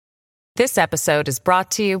This episode is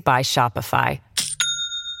brought to you by Shopify.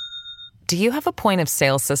 Do you have a point of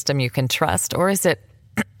sale system you can trust, or is it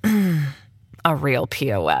a real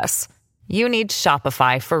POS? You need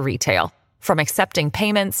Shopify for retail. From accepting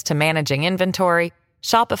payments to managing inventory,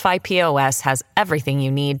 Shopify POS has everything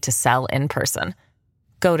you need to sell in person.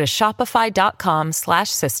 Go to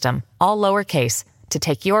shopify.com/system, all lowercase, to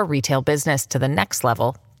take your retail business to the next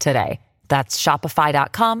level today. That's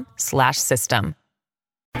shopify.com/system.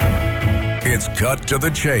 It's Cut to the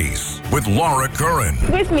Chase with Laura Curran.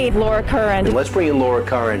 With me, Laura Curran. Let's bring in Laura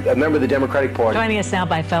Curran, a member of the Democratic Party. Joining us now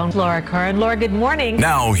by phone, Laura Curran. Laura, good morning.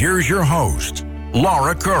 Now, here's your host,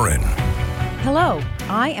 Laura Curran. Hello,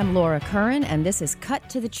 I am Laura Curran, and this is Cut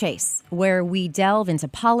to the Chase, where we delve into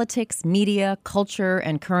politics, media, culture,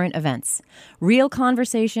 and current events. Real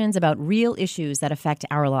conversations about real issues that affect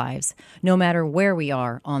our lives, no matter where we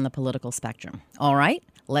are on the political spectrum. All right,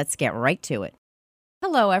 let's get right to it.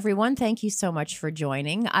 Hello, everyone. Thank you so much for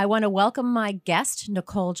joining. I want to welcome my guest,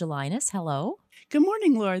 Nicole Gelinas. Hello. Good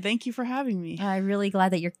morning, Laura. Thank you for having me. I'm really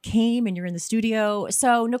glad that you came and you're in the studio.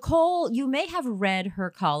 So, Nicole, you may have read her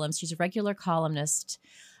columns. She's a regular columnist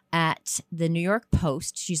at the New York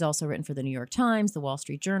Post. She's also written for the New York Times, the Wall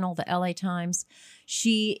Street Journal, the LA Times.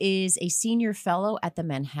 She is a senior fellow at the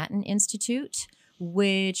Manhattan Institute,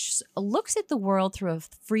 which looks at the world through a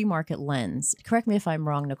free market lens. Correct me if I'm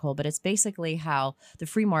wrong, Nicole, but it's basically how the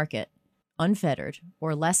free market, unfettered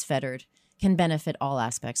or less fettered, can benefit all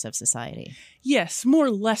aspects of society. Yes, more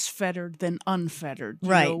less fettered than unfettered.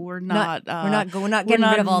 Right. We're not getting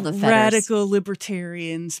rid of all the fetters. Radical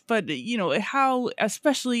libertarians, but how,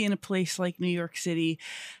 especially in a place like New York City,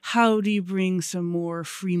 how do you bring some more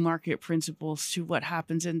free market principles to what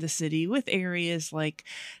happens in the city with areas like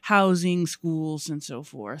housing, schools, and so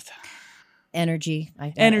forth? Energy, I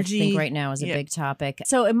think right now is a big topic.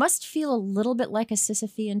 So it must feel a little bit like a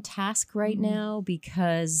Sisyphean task right now,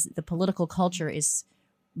 because the political culture is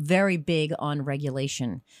very big on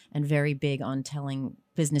regulation and very big on telling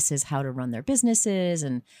businesses how to run their businesses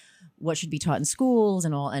and what should be taught in schools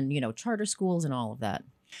and all, and charter schools and all of that.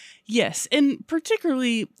 Yes, and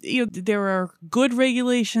particularly, there are good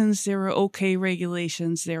regulations, there are okay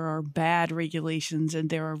regulations, there are bad regulations, and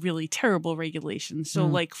there are really terrible regulations. So,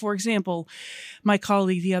 like, for example, my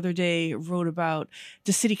colleague the other day wrote about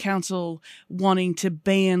the city council wanting to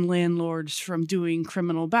ban landlords from doing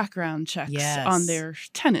criminal background checks on their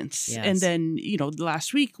tenants. Yes. And then,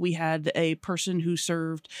 last week we had a person who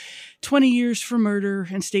served 20 years for murder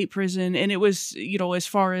in state prison. And it was, as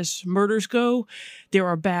far as murders go, there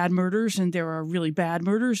are bad murders and there are really bad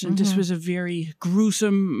murders. And this was a very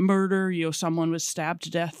gruesome murder. Someone was stabbed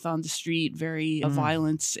to death on the street, very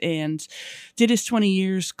violence, and did his 20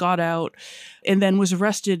 years, got out, and then was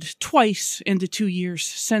arrested twice in the 2 years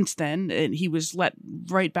since then. And he was let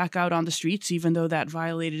right back out on the streets, even though that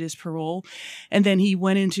violated his parole. And then he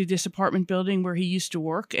went into this apartment building where he used to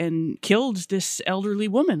work and killed this elderly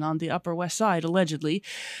woman on the Upper West Side, allegedly.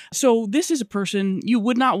 So this is a person you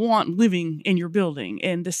would not want living in your building.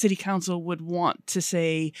 And the city council would want to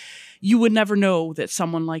say, you would never know that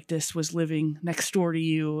someone like this was living next door to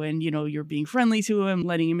you, and you're being friendly to him,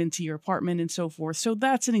 letting him into your apartment and so forth. So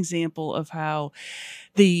that's an example of how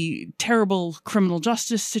the terrible criminal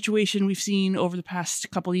justice situation we've seen over the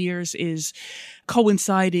past couple of years is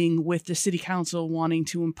coinciding with the city council wanting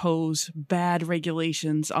to impose bad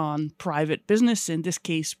regulations on private business, in this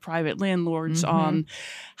case, private landlords, on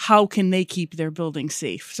how can they keep their buildings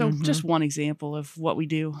safe. So just one example of what we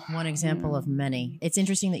do. One example of many. It's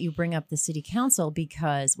interesting that you bring up the city council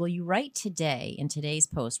because, you write today in today's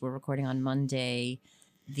post, we're recording on Monday,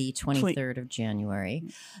 the 23rd of January.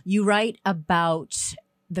 You write about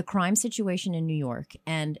the crime situation in New York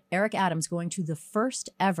and Eric Adams going to the first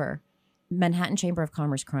ever Manhattan Chamber of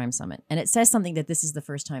Commerce Crime Summit. And it says something that this is the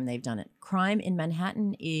first time they've done it. Crime in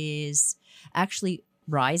Manhattan is actually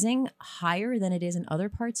rising higher than it is in other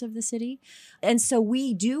parts of the city. And so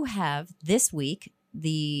we do have this week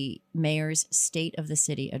the mayor's State of the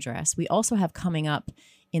City address. We also have coming up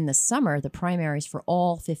in the summer the primaries for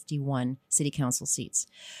all 51 city council seats.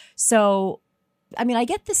 So, I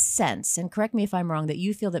get the sense, and correct me if I'm wrong, that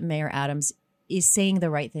you feel that Mayor Adams is saying the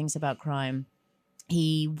right things about crime.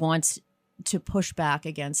 He wants to push back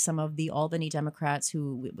against some of the Albany Democrats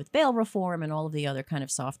who, with bail reform and all of the other kind of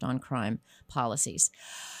soft on crime policies.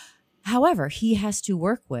 However, he has to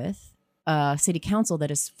work with a city council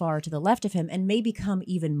that is far to the left of him and may become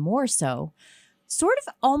even more so, sort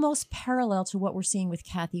of almost parallel to what we're seeing with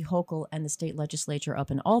Kathy Hochul and the state legislature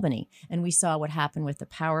up in Albany. And we saw what happened with the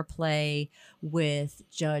power play with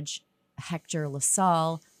Judge Hector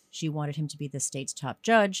LaSalle. She wanted him to be the state's top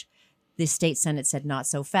judge. the state Senate said not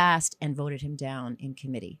so fast and voted him down in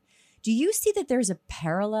committee. Do you see that there's a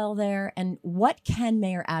parallel there? And what can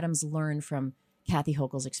Mayor Adams learn from Kathy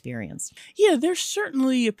Hochul's experience? Yeah, there's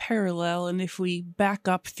certainly a parallel. And if we back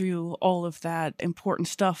up through all of that important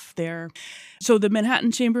stuff there. So the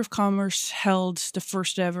Manhattan Chamber of Commerce held the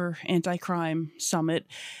first ever anti-crime summit.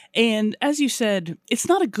 And as you said, it's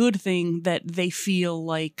not a good thing that they feel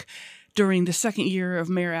like during the second year of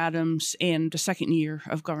Mayor Adams and the second year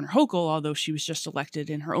of Governor Hochul, although she was just elected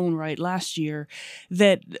in her own right last year,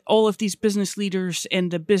 that all of these business leaders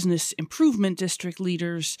and the business improvement district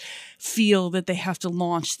leaders feel that they have to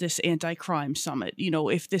launch this anti-crime summit. You know,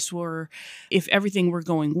 if everything were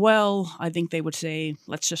going well, I think they would say,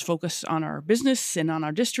 let's just focus on our business and on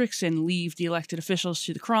our districts and leave the elected officials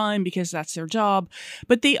to the crime because that's their job.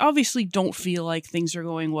 But they obviously don't feel like things are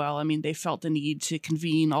going well. I mean, they felt the need to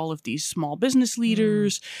convene all of these small business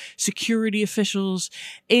leaders, security officials,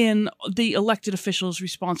 and the elected officials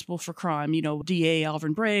responsible for crime. You know, DA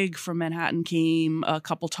Alvin Bragg from Manhattan came, a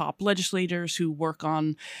couple top legislators who work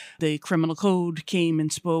on the criminal code came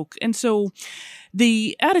and spoke. And so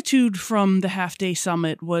the attitude from the half-day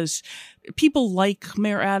summit was people like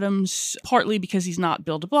Mayor Adams, partly because he's not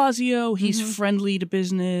Bill de Blasio. He's friendly to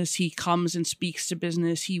business. He comes and speaks to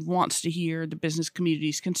business. He wants to hear the business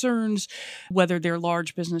community's concerns, whether they're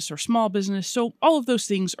large business or small business. So all of those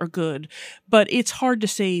things are good. But it's hard to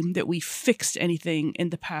say that we fixed anything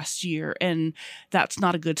in the past year. And that's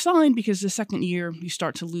not a good sign because the second year you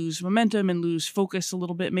start to lose momentum and lose focus a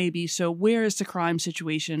little bit maybe. So where is the crime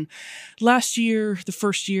situation? Last year, the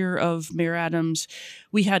first year of Mayor Adams,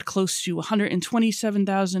 we had close to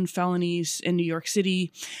 127,000 felonies in New York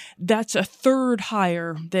City. That's a third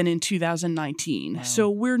higher than in 2019. Wow. So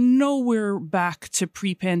we're nowhere back to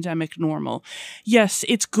pre-pandemic normal. Yes,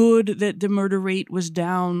 it's good that the murder rate was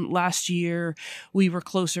down last year. We were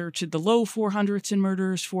closer to the low 400s in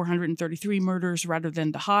murders, 433 murders rather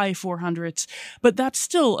than the high 400s. But that's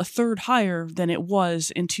still a third higher than it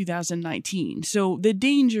was in 2019. So the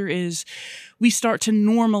danger is we start to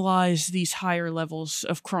normalize these higher levels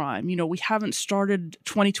of crime. You know, we haven't started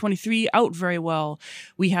 2023 out very well.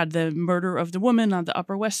 We had the murder of the woman on the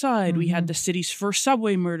Upper West Side. We had the city's first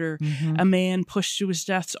subway murder, a man pushed to his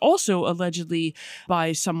death, also allegedly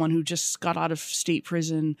by someone who just got out of state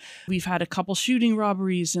prison. We've had a couple shooting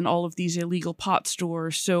robberies and all of these illegal pot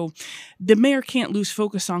stores. So the mayor can't lose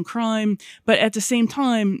focus on crime, but at the same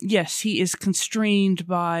time, yes, he is constrained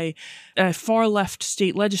by a far left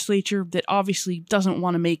state legislature that obviously doesn't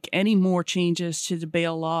want to make any more changes to the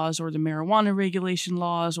bail laws or the marijuana regulation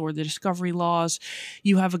laws or the discovery laws.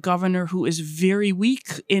 You have a governor who is very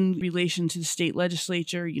weak in relation to the state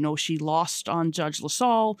legislature. You know, she lost on Judge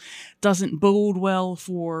LaSalle, doesn't bode well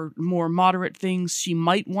for more moderate things she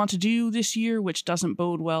might want to do this year, which doesn't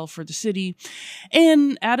bode well for the city.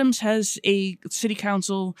 And Adams has a city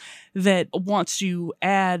council that wants to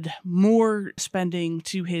add more spending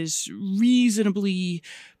to his reasonably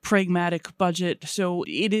pragmatic budget. So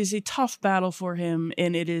it is a tough battle for him,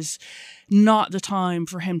 and it is not the time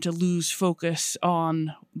for him to lose focus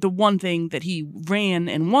on the one thing that he ran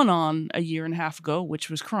and won on a year and a half ago, which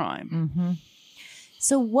was crime.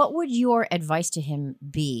 So what would your advice to him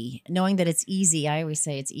be? Knowing that it's easy, I always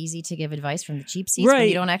say it's easy to give advice from the cheap seats when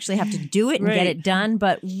you don't actually have to do it and get it done.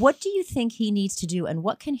 But what do you think he needs to do, and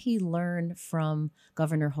what can he learn from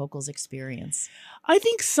Governor Hochul's experience? I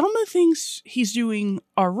think some of the things he's doing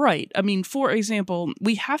are right. I mean, for example,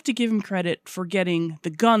 we have to give him credit for getting the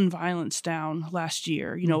gun violence down last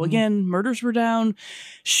year. You know, again, murders were down,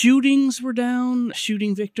 shootings were down,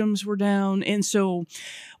 shooting victims were down. And so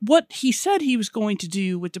what he said he was going to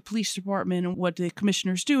do with the police department and what the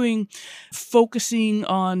commissioner's doing, focusing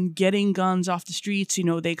on getting guns off the streets. You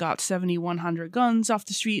know, they got 7,100 guns off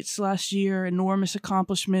the streets last year, enormous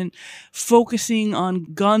accomplishment, focusing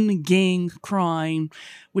on gun gang crime,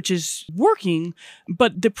 which is working.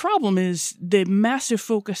 But the problem is the massive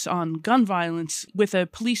focus on gun violence with a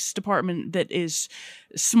police department that is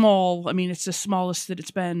small. I mean, it's the smallest that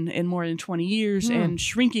it's been in more than 20 years and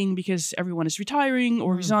shrinking because everyone is retiring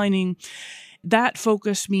or resigning. That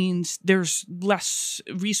focus means there's less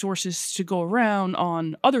resources to go around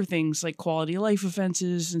on other things like quality of life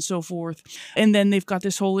offenses and so forth. And then they've got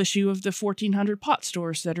this whole issue of the 1,400 pot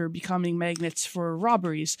stores that are becoming magnets for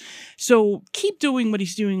robberies. So keep doing what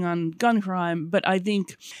he's doing on gun crime, but I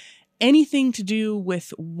think anything to do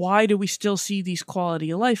with why do we still see these quality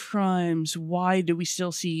of life crimes? Why do we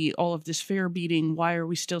still see all of this fare beating? Why are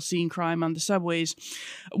we still seeing crime on the subways?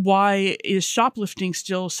 Why is shoplifting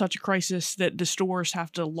still such a crisis that the stores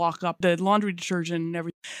have to lock up the laundry detergent and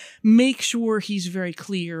everything? make sure he's very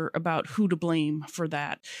clear about who to blame for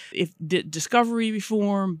that. If discovery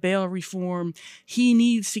reform, bail reform, he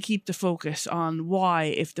needs to keep the focus on why,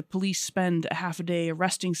 if the police spend a half a day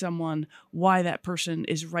arresting someone, why that person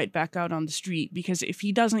is right back out on the street. Because if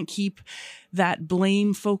he doesn't keep that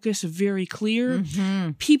blame focus very clear,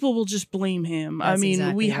 people will just blame him. That's I mean,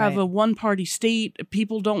 exactly we have right. a one-party state.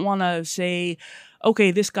 People don't want to say,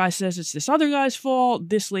 okay, this guy says it's this other guy's fault.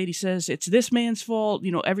 This lady says it's this man's fault.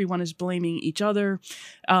 You know, everyone is blaming each other.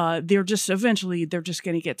 They're just going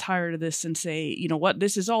to get tired of this and say, you know what,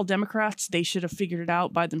 this is all Democrats. They should have figured it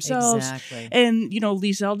out by themselves. Exactly. And, you know,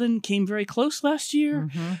 Lee Zeldin came very close last year.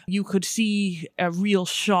 You could see a real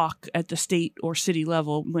shock at the state or city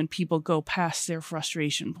level when people go past their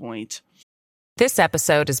frustration point. This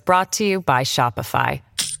episode is brought to you by Shopify.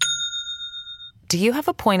 Do you have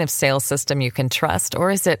a point of sale system you can trust,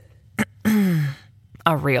 or is it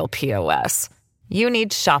a real POS? You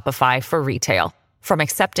need Shopify for retail. From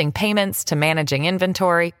accepting payments to managing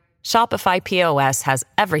inventory, Shopify POS has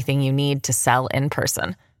everything you need to sell in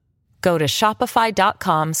person. Go to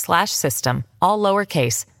shopify.com/system, all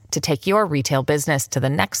lowercase, to take your retail business to the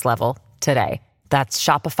next level today. That's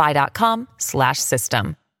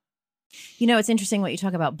shopify.com/system. You know, it's interesting what you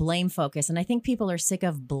talk about blame focus. And I think people are sick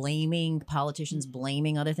of blaming politicians,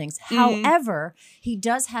 blaming other things. However, he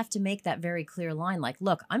does have to make that very clear line. Like,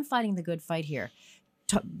 look, I'm fighting the good fight here.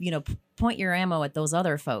 Point your ammo at those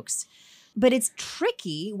other folks. But it's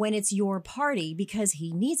tricky when it's your party because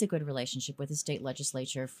he needs a good relationship with the state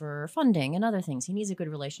legislature for funding and other things. He needs a good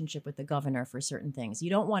relationship with the governor for certain things. You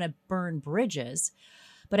don't want to burn bridges.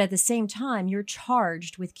 But at the same time, you're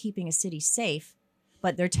charged with keeping a city safe.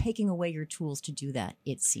 But they're taking away your tools to do that,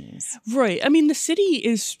 it seems. Right. I mean, the city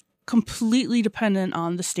is completely dependent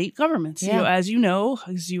on the state governments. Yeah. You know,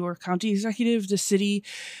 as your county executive, the city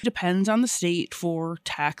depends on the state for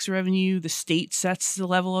tax revenue. The state sets the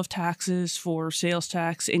level of taxes for sales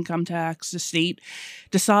tax, income tax. The state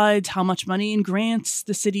decides how much money in grants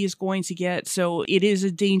the city is going to get. So it is a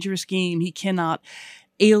dangerous game. He cannot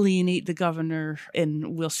alienate the governor,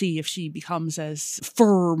 and we'll see if she becomes as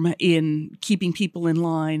firm in keeping people in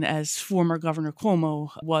line as former Governor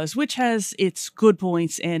Cuomo was, which has its good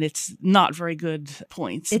points and its not very good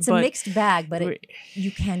points. It's a mixed bag, but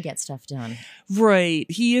you can get stuff done. Right.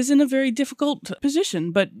 He is in a very difficult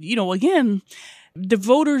position. But, you know, again, the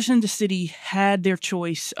voters in the city had their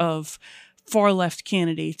choice of far-left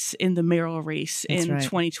candidates in the mayoral race in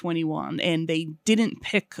 2021, and they didn't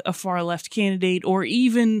pick a far-left candidate or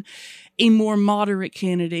even a more moderate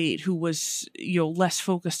candidate who was, you know, less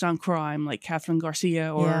focused on crime, like Catherine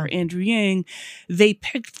Garcia or Andrew Yang. They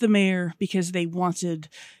picked the mayor because they wanted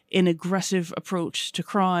an aggressive approach to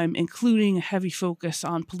crime, including a heavy focus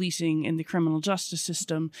on policing and the criminal justice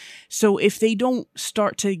system. So if they don't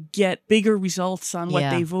start to get bigger results on what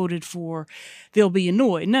they voted for, they'll be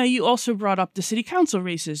annoyed. Now, you also brought up the city council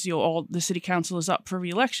races. You know, the city council is up for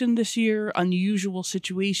re-election this year. Unusual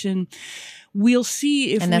situation. We'll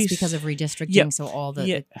see if, and that's because of redistricting. So all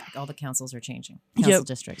the councils are changing. Council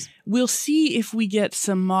districts. We'll see if we get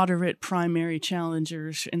some moderate primary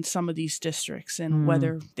challengers in some of these districts and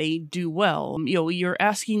whether they do well. You know, you're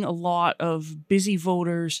asking a lot of busy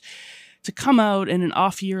voters to come out in an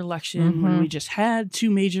off-year election when we just had two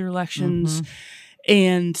major elections.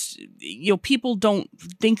 And, you know, people don't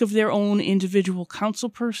think of their own individual council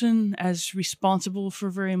person as responsible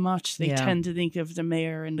for very much. They tend to think of the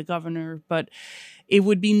mayor and the governor. But it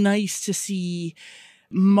would be nice to see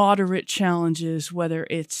moderate challenges, whether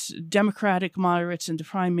it's Democratic moderates in the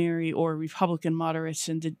primary or Republican moderates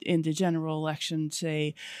in the general election,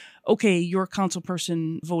 say, okay, your council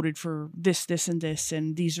person voted for this, this, and this,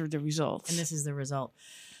 and these are the results. And this is the result.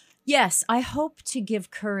 Yes, I hope to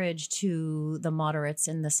give courage to the moderates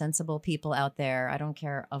and the sensible people out there. I don't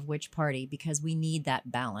care of which party, because we need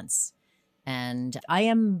that balance. And I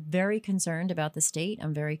am very concerned about the state.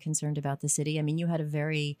 I'm very concerned about the city. I mean, you had a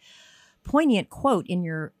very poignant quote in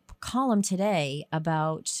your column today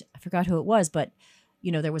about, I forgot who it was, but,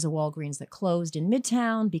 you know, there was a Walgreens that closed in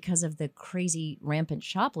Midtown because of the crazy rampant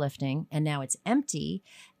shoplifting, and now it's empty,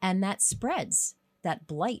 and that spreads. That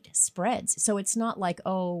blight spreads. So it's not like,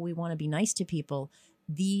 oh, we want to be nice to people.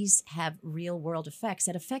 These have real world effects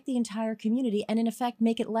that affect the entire community and in effect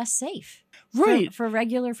make it less safe. Right. For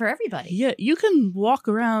everybody. Yeah, you can walk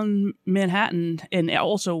around Manhattan and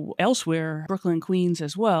also elsewhere, Brooklyn, Queens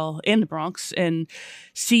as well, and the Bronx, and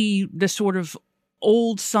see the sort of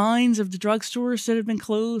old signs of the drugstores that have been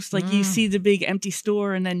closed. Like you see the big empty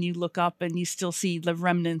store and then you look up and you still see the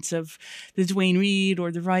remnants of the Duane Reade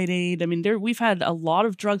or the Rite Aid. I mean, we've had a lot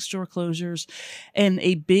of drugstore closures, and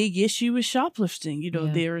a big issue is shoplifting.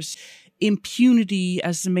 There's impunity,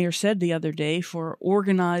 as the mayor said the other day, for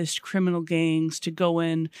organized criminal gangs to go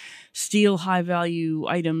in, steal high-value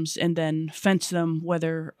items, and then fence them,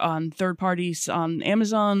 whether on third parties on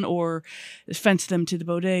Amazon or fence them to the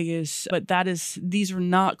bodegas. But these are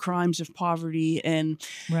not crimes of poverty, and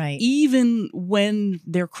even when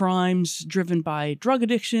they're crimes driven by drug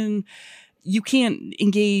addiction, you can't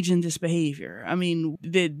engage in this behavior. I mean,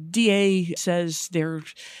 the DA says they're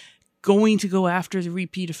going to go after the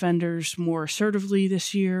repeat offenders more assertively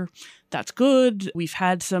this year. That's good. We've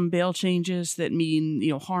had some bail changes that mean,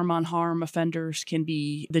 harm on harm offenders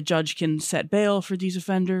the judge can set bail for these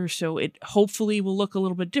offenders. So it hopefully will look a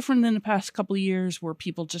little bit different than the past couple of years where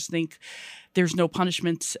people just think there's no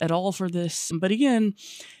punishments at all for this. But again,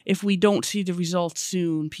 if we don't see the results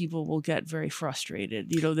soon, people will get very frustrated.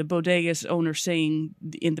 The bodegas owner saying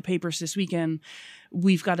in the papers this weekend,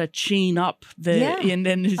 we've got to chain up and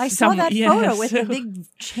then I saw that photo with the big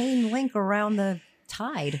chain link around the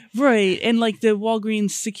tide. Right. And like the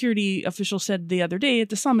Walgreens security official said the other day at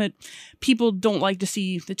the summit, people don't like to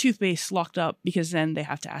see the toothpaste locked up because then they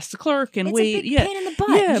have to ask the clerk and wait. It's a big pain in the butt.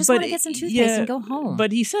 You just want to get some toothpaste and go home.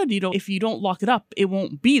 But he said, if you don't lock it up, it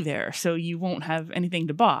won't be there. So you won't have anything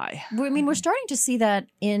to buy. I mean, we're starting to see that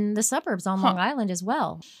in the suburbs on Long Island as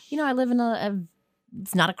well. I live in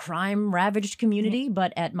it's not a crime-ravaged community,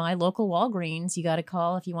 but at my local Walgreens, you got to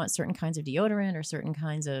call if you want certain kinds of deodorant or certain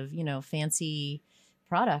kinds of, fancy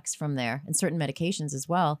products from there, and certain medications as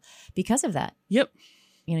well because of that. Yep.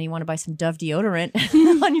 You want to buy some Dove deodorant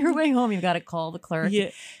on your way home, you've got to call the clerk. Yeah.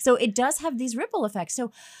 So it does have these ripple effects.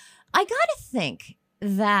 So I got to think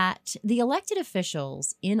that the elected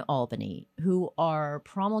officials in Albany who are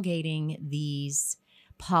promulgating these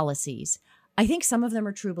policies, I think some of them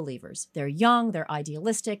are true believers. They're young, they're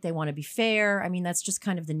idealistic, they want to be fair. I mean, that's just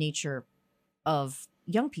kind of the nature of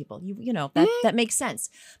young people. That makes sense.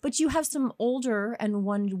 But you have some older and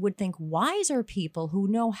one would think wiser people who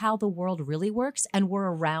know how the world really works and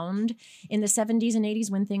were around in the 70s and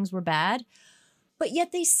 80s when things were bad. But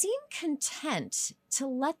yet they seem content to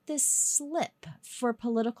let this slip for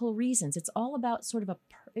political reasons. It's all about sort of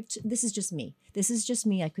this is just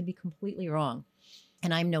me. I could be completely wrong.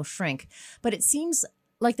 And I'm no shrink. But it seems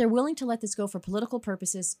like they're willing to let this go for political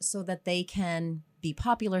purposes so that they can be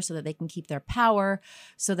popular, so that they can keep their power,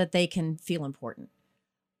 so that they can feel important.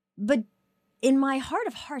 But in my heart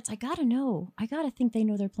of hearts, I got to think they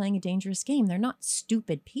know they're playing a dangerous game. They're not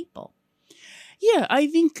stupid people. Yeah, I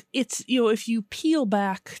think it's, if you peel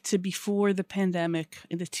back to before the pandemic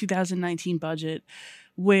in the 2019 budget,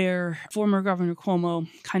 where former Governor Cuomo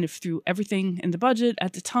kind of threw everything in the budget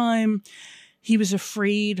at the time. He was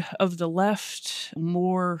afraid of the left,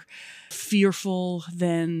 more fearful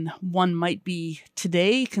than one might be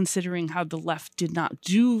today, considering how the left did not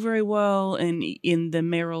do very well in the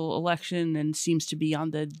mayoral election and seems to be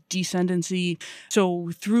on the descendancy.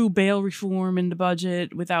 So through bail reform in the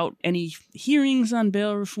budget, without any hearings on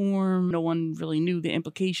bail reform, no one really knew the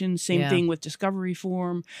implications. Same thing with discovery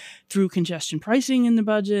reform, through congestion pricing in the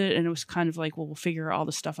budget. And it was kind of like, well, we'll figure all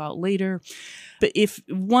this stuff out later. But if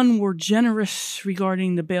one were generous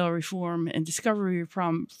regarding the bail reform and discovery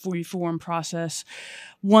reform process,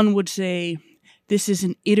 one would say this is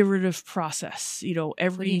an iterative process.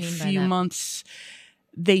 Every few months,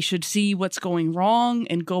 they should see what's going wrong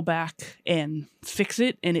and go back and fix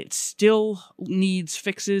it. And it still needs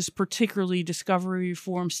fixes, particularly discovery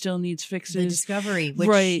reform still needs fixes. The discovery,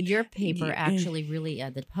 which your paper actually really,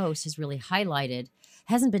 the Post has really highlighted,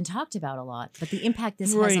 hasn't been talked about a lot, but the impact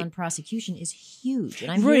this has on prosecution is huge.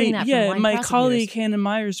 And I'm hearing that from my colleague Hannah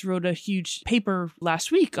Myers wrote a huge paper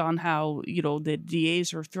last week on how, the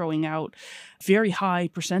DAs are throwing out very high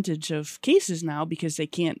percentage of cases now because they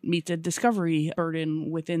can't meet the discovery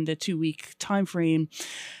burden within the 2-week time frame.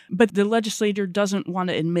 But the legislator doesn't want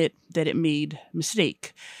to admit that it made a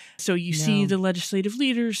mistake. So you see the legislative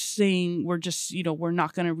leaders saying, we're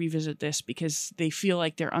not going to revisit this because they feel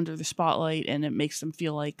like they're under the spotlight and it makes them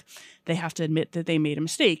feel like they have to admit that they made a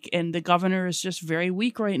mistake. And the governor is just very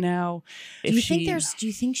weak right now. Do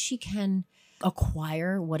you think she can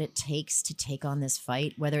acquire what it takes to take on this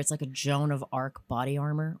fight, whether it's like a Joan of Arc body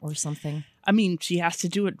armor or something? I mean, she has to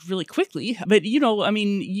do it really quickly. But,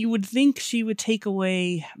 you would think she would take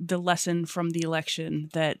away the lesson from the election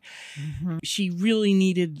that she really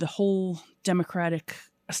needed the whole Democratic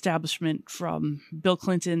establishment from Bill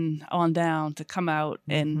Clinton on down to come out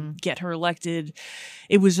and get her elected.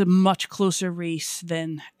 It was a much closer race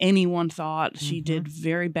than anyone thought. She did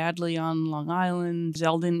very badly on Long Island.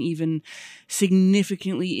 Zeldin even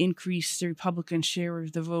significantly increased the Republican share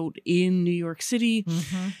of the vote in New York City.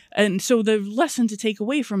 And so the lesson to take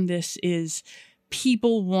away from this is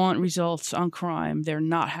people want results on crime. They're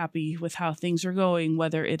not happy with how things are going,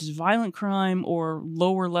 whether it's violent crime or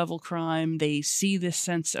lower level crime. They see this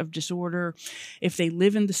sense of disorder. If they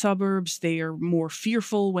live in the suburbs, they are more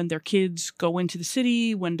fearful when their kids go into the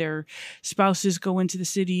city, when their spouses go into the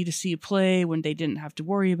city to see a play, when they didn't have to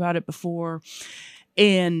worry about it before.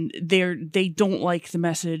 And they don't like the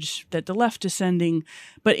message that the left is sending,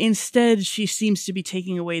 but instead she seems to be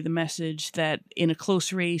taking away the message that in a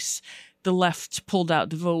close race, the left pulled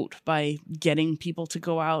out the vote by getting people to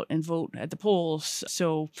go out and vote at the polls.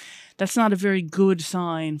 So that's not a very good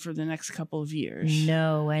sign for the next couple of years.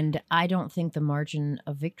 No, and I don't think the margin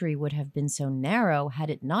of victory would have been so narrow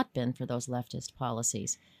had it not been for those leftist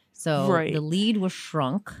policies. So the lead was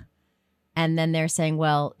shrunk, and then they're saying,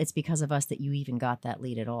 well, it's because of us that you even got that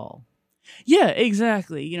lead at all. Yeah,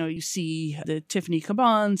 exactly. You know, you see the Tiffany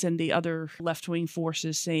Cabans and the other left-wing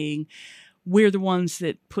forces saying, we're the ones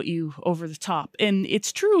that put you over the top. And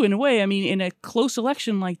it's true in a way. I mean, in a close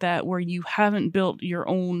election like that, where you haven't built your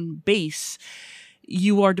own base,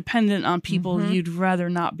 you are dependent on people you'd rather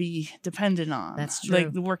not be dependent on. That's true.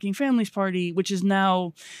 Like the Working Families Party, which is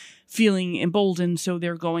now feeling emboldened, so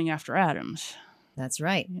they're going after Adams. That's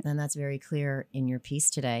right. And that's very clear in your piece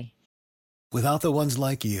today. Without the ones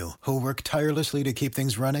like you, who work tirelessly to keep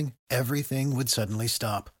things running, everything would suddenly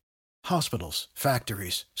stop. Hospitals,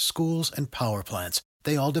 factories, schools, and power plants,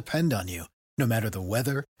 they all depend on you. No matter the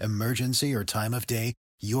weather, emergency, or time of day,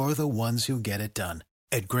 you're the ones who get it done.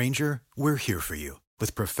 At Grainger, we're here for you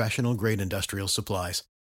with professional-grade industrial supplies.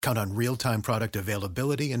 Count on real-time product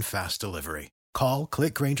availability and fast delivery. Call,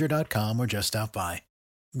 clickgrainger.com, or just stop by.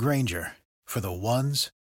 Grainger, for the ones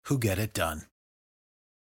who get it done.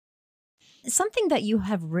 Something that you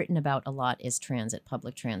have written about a lot is transit,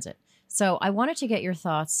 public transit. So I wanted to get your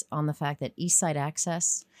thoughts on the fact that East Side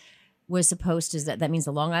Access was supposed to, that means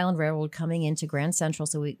the Long Island Railroad coming into Grand Central,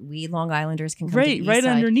 so we Long Islanders can come to the East right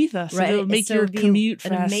Side. Underneath us. So it'll make your commute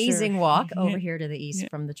faster. An amazing walk over here to the east,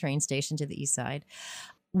 from the train station to the East Side.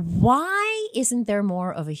 Why isn't there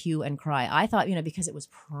more of a hue and cry? I thought, because it was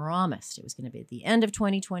promised. It was going to be at the end of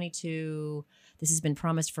 2022. This has been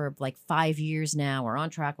promised for like 5 years now. We're on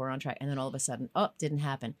track. And then all of a sudden, didn't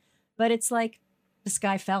happen. But it's like the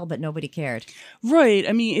sky fell, but nobody cared. Right.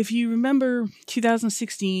 I mean, if you remember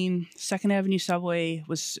 2016, Second Avenue subway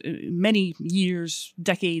was many years,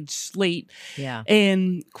 decades late. Yeah.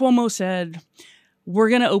 And Cuomo said, we're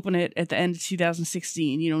going to open it at the end of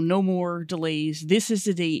 2016. No more delays. This is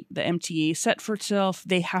the date the MTA set for itself.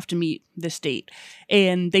 They have to meet this date.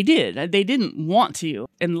 And they did. They didn't want to.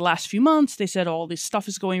 In the last few months, they said, all this stuff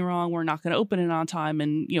is going wrong. We're not going to open it on time.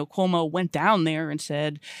 And, Cuomo went down there and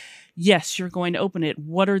said, yes, you're going to open it.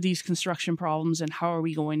 What are these construction problems and how are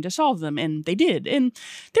we going to solve them? And they did. And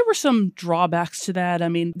there were some drawbacks to that. I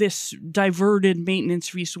mean, this diverted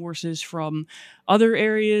maintenance resources from other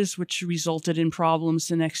areas, which resulted in problems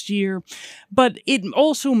the next year. But it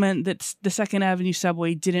also meant that the Second Avenue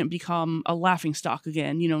subway didn't become a laughingstock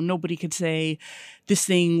again. Nobody could say this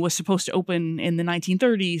thing was supposed to open in the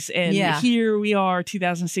 1930s and here we are,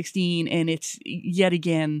 2016, and it's yet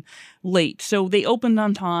again late. So they opened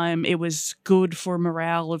on time. It was good for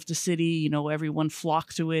morale of the city. Everyone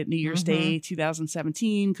flocked to it. New Year's Day,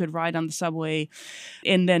 2017, could ride on the subway.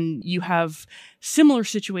 And then you have similar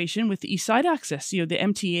situation with the East Side Access. The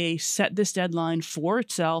MTA set this deadline for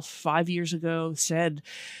itself 5 years ago, said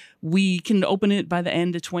we can open it by the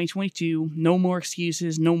end of 2022. No more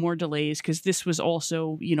excuses, no more delays, because this was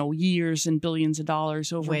also, years and billions of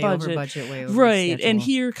dollars over budget. Way over right. schedule. And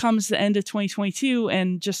here comes the end of 2022,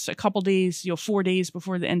 and just a couple days, 4 days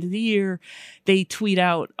before the end of the year, they tweet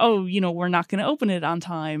out, we're not going to open it on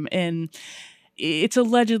time. And it's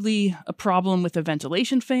allegedly a problem with a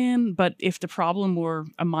ventilation fan, but if the problem were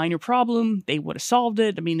a minor problem, they would have solved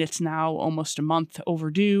it. I mean, it's now almost a month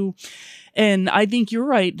overdue. And I think you're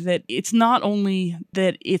right that it's not only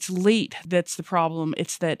that it's late that's the problem,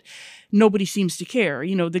 it's that nobody seems to care.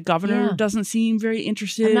 The governor doesn't seem very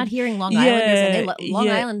interested. I'm not hearing Long Islanders. And Long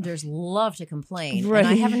Islanders love to complain. Right. And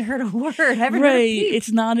I haven't heard a word. I haven't heard a peep.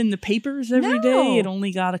 It's not in the papers every day. It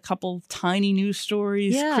only got a couple tiny news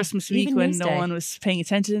stories Christmas week when no one was paying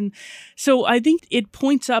attention. So I think it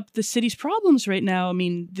points up the city's problems right now. I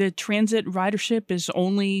mean, the transit ridership is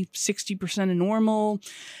only 60% of normal.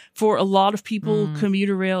 For a lot of people,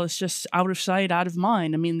 commuter rail is just out of sight, out of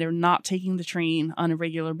mind. I mean, they're not taking the train on a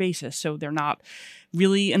regular basis, so they're not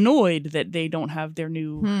really annoyed that they don't have their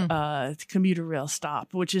new commuter rail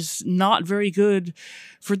stop, which is not very good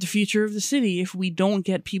for the future of the city. If we don't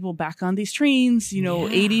get people back on these trains,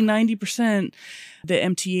 80, 90%, the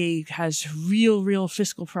MTA has real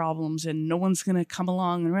fiscal problems, and no one's going to come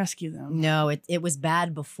along and rescue them. No, it was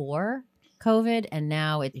bad before COVID, and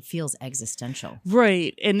now it feels existential.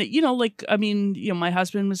 Right. And, my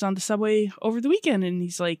husband was on the subway over the weekend, and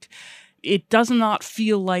he's like, it does not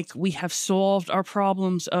feel like we have solved our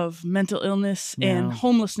problems of mental illness and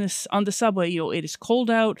homelessness on the subway. It is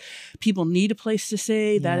cold out. People need a place to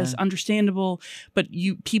stay. That is understandable. But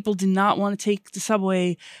people do not want to take the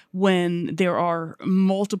subway when there are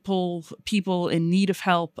multiple people in need of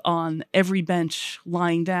help on every bench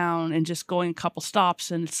lying down and just going a couple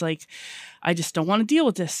stops. And it's like, I just don't want to deal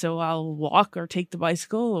with this, so I'll walk or take the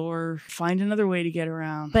bicycle or find another way to get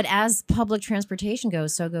around. But as public transportation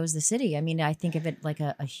goes, so goes the city. I mean, I think of it like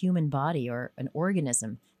a human body or an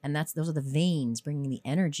organism, and those are the veins bringing the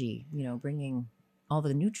energy, bringing all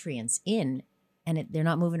the nutrients in, and they're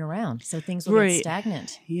not moving around, so things will get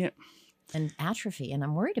stagnant. Yeah. And atrophy, and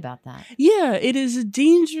I'm worried about that. Yeah, it is a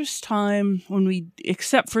dangerous time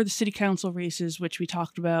except for the city council races, which we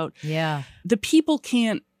talked about. Yeah. The people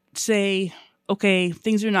can't say, okay,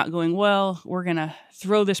 things are not going well, we're going to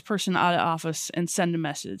throw this person out of office and send a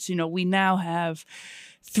message. We now have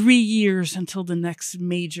 3 years until the next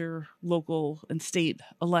major local and state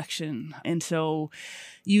election. And so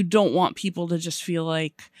you don't want people to just feel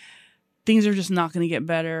like things are just not going to get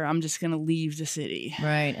better. I'm just going to leave the city.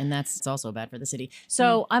 Right. And it's also bad for the city.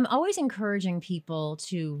 So I'm always encouraging people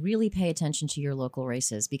to really pay attention to your local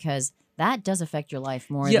races, because that does affect your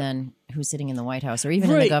life more than who's sitting in the White House or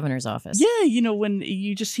even in the governor's office. Yeah, when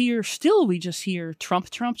we just hear Trump,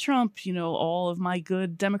 Trump, Trump. All of my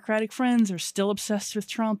good Democratic friends are still obsessed with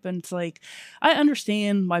Trump. And it's like, I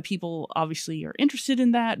understand why people obviously are interested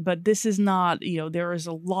in that, but this is not, there is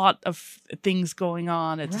a lot of things going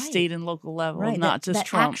on at the state and local level, not just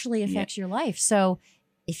Trump. That actually affects your life. So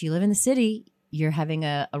if you live in the city, you're having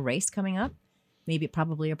a race coming up, maybe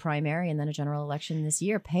probably a primary and then a general election this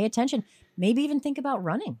year. Pay attention. Maybe even think about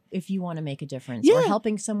running if you want to make a difference or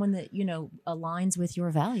helping someone that, aligns with your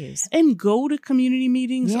values. And go to community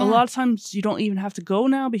meetings. A lot of times you don't even have to go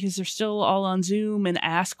now because they're still all on Zoom, and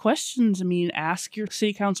ask questions. I mean, ask your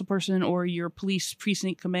city council person or your police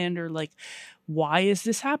precinct commander, like, why is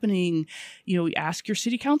this happening? Ask your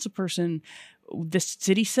city council person. The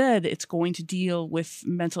city said it's going to deal with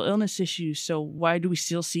mental illness issues, so why do we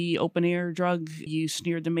still see open air drug use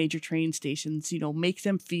near the major train stations? Make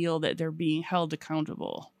them feel that they're being held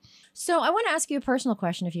accountable. So I want to ask you a personal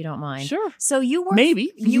question, if you don't mind. Sure. So you work...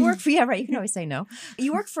 Maybe. You work for... Yeah, right. You can always say no.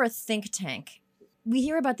 You work for a think tank. We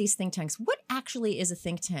hear about these think tanks. What actually is a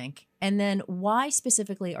think tank? And then why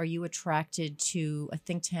specifically are you attracted to a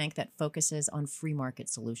think tank that focuses on free market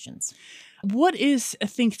solutions? What is a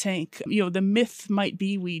think tank? The myth might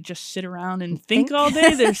be we just sit around and think all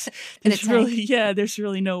day. There's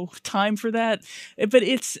really no time for that. But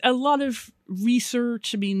it's a lot of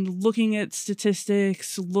research. I mean, looking at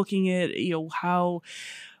statistics, looking at,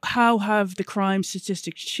 how have the crime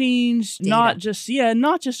statistics changed? Data.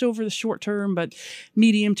 Not just over the short term, but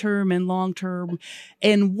medium term and long term.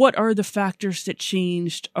 And what are the factors that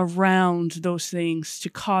changed around those things to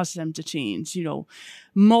cause them to change?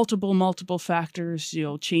 Multiple factors,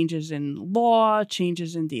 changes in law,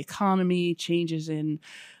 changes in the economy, changes in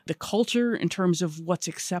the culture in terms of what's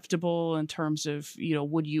acceptable, in terms of,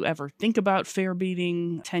 would you ever think about fare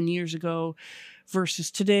beating 10 years ago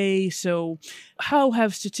versus today? So how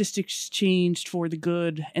have statistics changed for the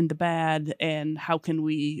good and the bad, and how can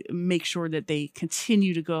we make sure that they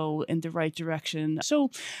continue to go in the right direction? So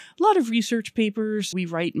a lot of research papers, we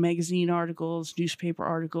write magazine articles, newspaper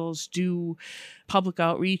articles, do public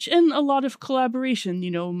outreach, and a lot of collaboration.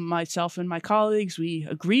 Myself and my colleagues, we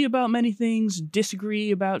agree about many things,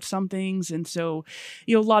 disagree about some things. And so,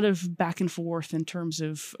 a lot of back and forth in terms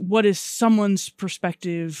of what is someone's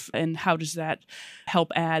perspective and how does that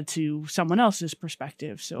help add to someone else's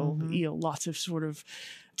perspective. So, lots of sort of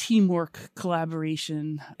teamwork,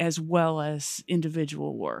 collaboration, as well as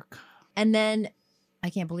individual work. And then, I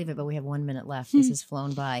can't believe it, but we have 1 minute left. This has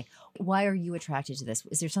flown by. Why are you attracted to this?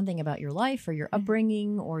 Is there something about your life or your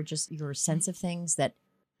upbringing or just your sense of things that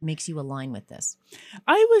makes you align with this?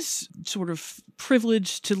 I was sort of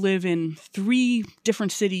privileged to live in 3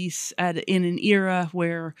 different cities in an era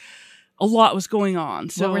where a lot was going on.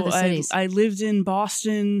 So what were the cities? I lived in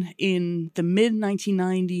Boston in the mid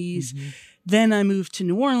 1990s. Then I moved to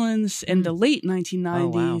New Orleans in the late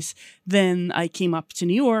 1990s. Then I came up to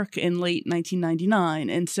New York in late 1999.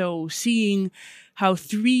 And so seeing how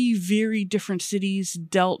three very different cities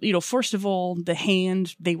dealt, first of all, the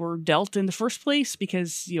hand they were dealt in the first place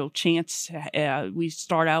because, chance, we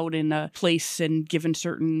start out in a place and given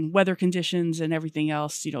certain weather conditions and everything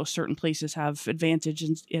else, certain places have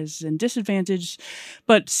advantages and disadvantages.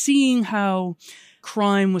 But seeing how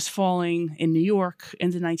crime was falling in New York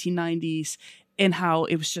in the 1990s and how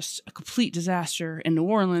it was just a complete disaster in New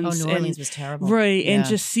Orleans. Oh, New Orleans was terrible. Right. Yeah. And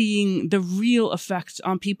just seeing the real effect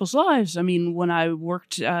on people's lives. I mean, when I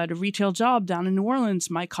worked at a retail job down in New Orleans,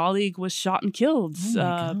 my colleague was shot and killed.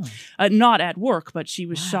 Oh my God. Not at work, but she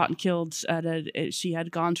was shot and killed she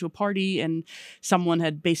had gone to a party and someone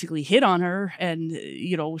had basically hit on her and,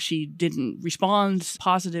 she didn't respond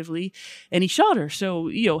positively and he shot her. So,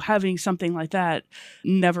 having something like that,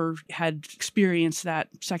 never had experienced that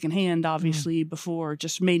secondhand, obviously, before,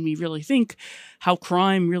 just made me really think how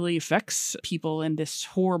crime really affects people in this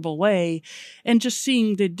horrible way. And just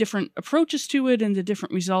seeing the different approaches to it and the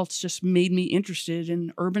different results just made me interested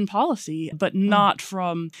in urban policy, but not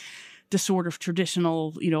from the sort of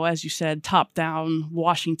traditional, as you said, top-down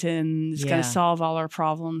Washington is going to solve all our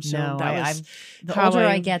problems. So No, that was the older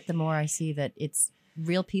I get, the more I see that it's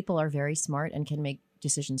real people are very smart and can make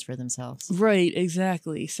decisions for themselves. Right,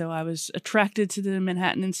 exactly. So I was attracted to the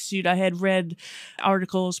Manhattan Institute. I had read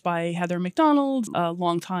articles by Heather McDonald, a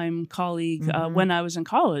longtime colleague, when I was in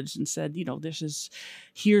college, and said,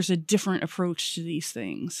 here's a different approach to these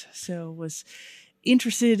things. So was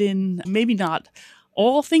interested in maybe not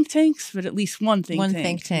all think tanks, but at least one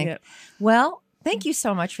think tank. Yeah. Well, thank you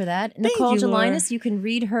so much for that. Thank Nicole you, Laura. Gelinas, you can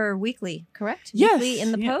read her weekly, correct? Yes. Weekly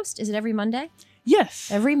in the Post. Is it every Monday? Yes.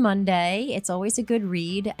 Every Monday. It's always a good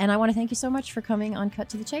read. And I want to thank you so much for coming on Cut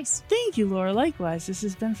to the Chase. Thank you, Laura. Likewise. This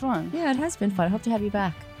has been fun. Yeah, it has been fun. I hope to have you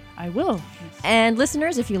back. I will. And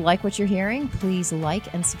listeners, if you like what you're hearing, please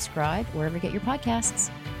like and subscribe wherever you get your podcasts.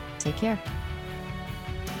 Take care.